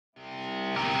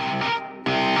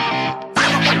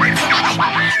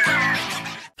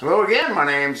Hello again, my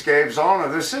name's Gabe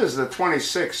Zolna. This is the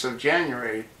 26th of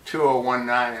January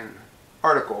 2019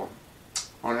 article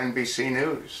on NBC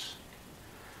News.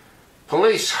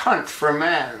 Police hunt for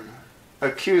man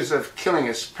accused of killing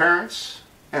his parents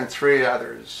and 3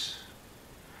 others.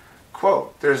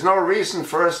 Quote, "There's no reason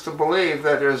for us to believe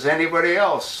that there's anybody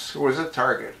else who is a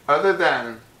target, other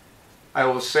than I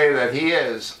will say that he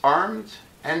is armed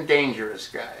and dangerous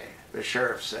guy," the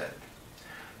sheriff said.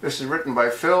 This is written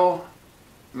by Phil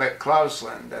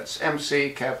McCausland, that's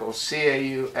M-C-C-A-U-S-L-E-N-D.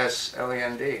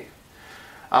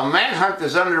 A manhunt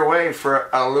is underway for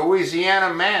a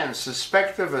Louisiana man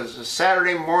suspected of a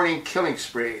Saturday morning killing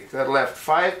spree that left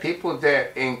 5 people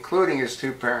dead, including his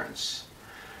 2 parents.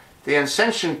 The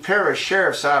Ascension Parish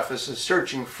Sheriff's Office is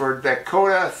searching for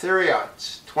Dakota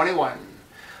Theriot, 21,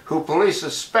 who police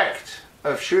suspect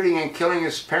of shooting and killing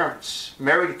his parents,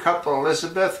 married couple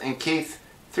Elizabeth and Keith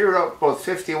Theriot, both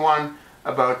 51,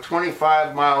 about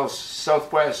 25 miles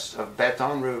southwest of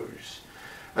Baton Rouge.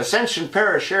 Ascension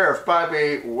Parish Sheriff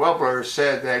Bobby Welbler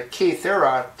said that Keith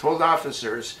Theriot told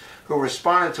officers who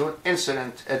responded to an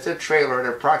incident at the trailer at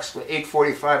approximately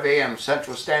 8:45 a.m.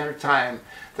 Central Standard Time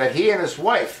that he and his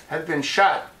wife had been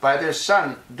shot by their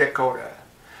son, Dakota.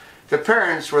 The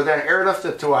parents were then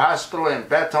airlifted to a hospital in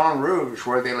Baton Rouge,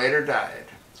 where they later died.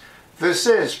 This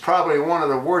is probably one of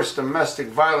the worst domestic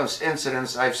violence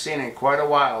incidents I've seen in quite a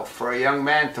while, for a young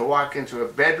man to walk into a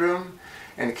bedroom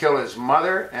and kill his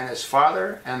mother and his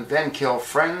father, and then kill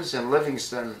friends in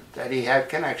Livingston that he had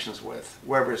connections with,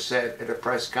 Weber said at a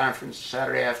press conference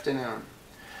Saturday afternoon.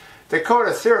 Dakota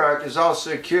Theriot is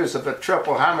also accused of a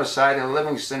triple homicide in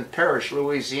Livingston Parish,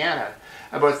 Louisiana,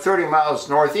 about 30 miles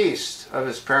northeast of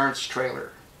his parents' trailer.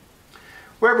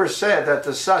 Weber said that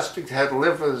the suspect had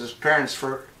lived with his parents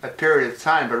for a period of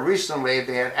time, but recently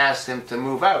they had asked him to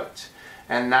move out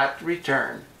and not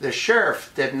return. The sheriff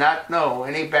did not know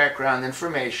any background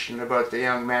information about the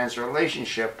young man's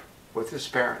relationship with his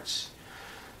parents.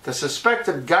 The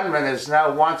suspected gunman is now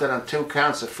wanted on 2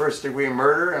 counts of first-degree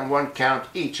murder and 1 count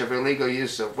each of illegal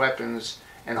use of weapons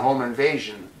and home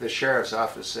invasion, the sheriff's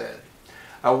office said.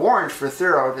 A warrant for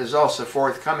Theriot is also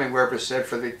forthcoming, Weber said,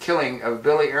 for the killing of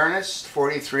Billy Ernest,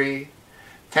 43,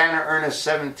 Tanner Ernest,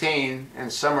 17,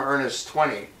 and Summer Ernest,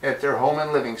 20, at their home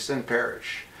in Livingston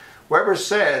Parish. Weber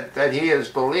said that he is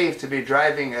believed to be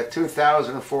driving a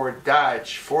 2004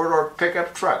 Dodge 4-door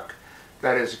pickup truck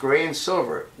that is gray and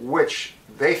silver, which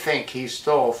they think he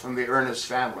stole from the Ernest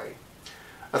family.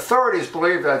 Authorities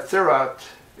believe that Theriot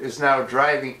is now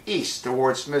driving east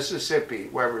towards Mississippi,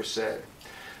 Weber said.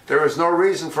 "There is no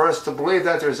reason for us to believe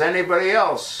that there's anybody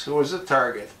else who is a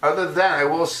target, other than I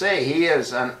will say he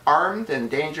is an armed and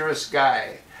dangerous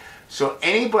guy. So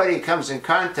anybody he comes in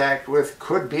contact with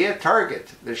could be a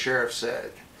target," the sheriff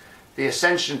said. The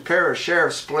Ascension Parish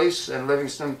Sheriff's Police and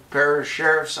Livingston Parish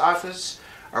Sheriff's Office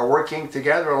are working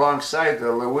together alongside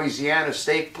the Louisiana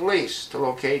State Police to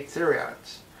locate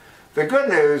Theriot. "The good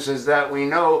news is that we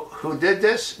know who did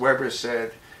this," Weber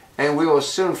said, "and we will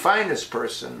soon find this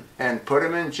person and put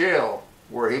him in jail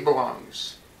where he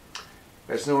belongs."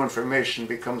 As new information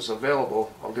becomes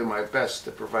available, I'll do my best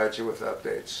to provide you with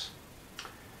updates.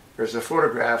 There's a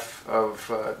photograph of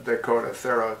Dakota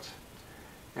Theriot,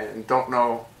 and don't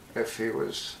know if he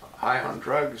was high on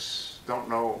drugs, don't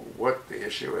know what the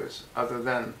issue is, other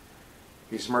than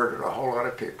he's murdered a whole lot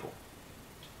of people.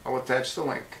 I'll attach the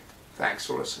link. Thanks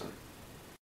for listening.